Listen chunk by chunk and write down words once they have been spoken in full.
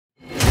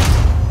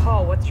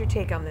What's your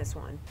take on this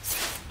one?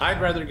 I'd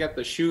rather get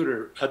the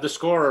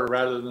scorer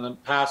rather than the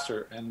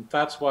passer. And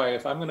that's why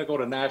if I'm going to go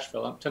to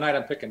Nashville, tonight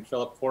I'm picking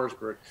Filip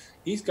Forsberg.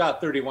 He's got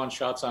 31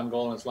 shots on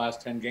goal in his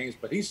last 10 games,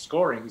 but he's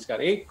scoring. He's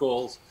got 8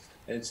 goals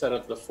instead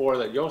of the 4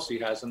 that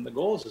Josi has. And the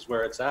goals is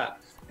where it's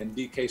at in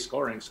DK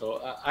scoring.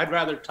 So I'd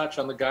rather touch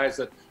on the guys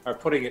that are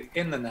putting it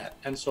in the net.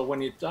 And so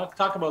when you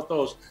talk about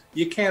those,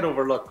 you can't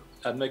overlook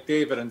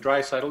McDavid and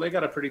Draisaitl. They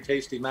got a pretty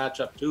tasty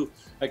matchup too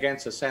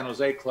against a San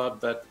Jose club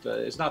that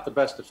is not the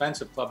best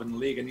defensive club in the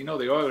league. And you know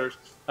the Oilers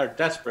are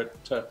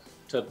desperate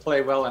to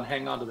play well and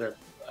hang on to their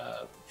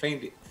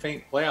faint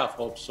playoff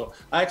hopes. So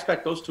I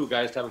expect those two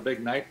guys to have a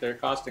big night. They're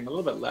costing a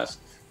little bit less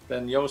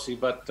than Josi,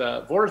 but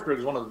Forsberg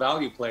is one of the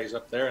value plays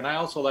up there. And I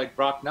also like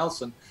Brock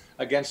Nelson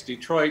against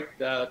Detroit,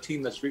 a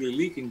team that's really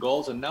leaking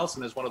goals. And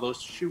Nelson is one of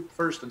those shoot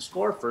first and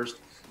score first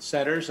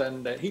centers,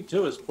 and he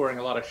too is pouring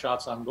a lot of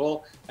shots on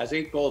goal, has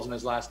 8 goals in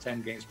his last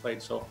 10 games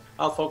played. So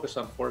I'll focus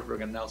on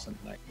Forsberg and Nelson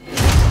tonight.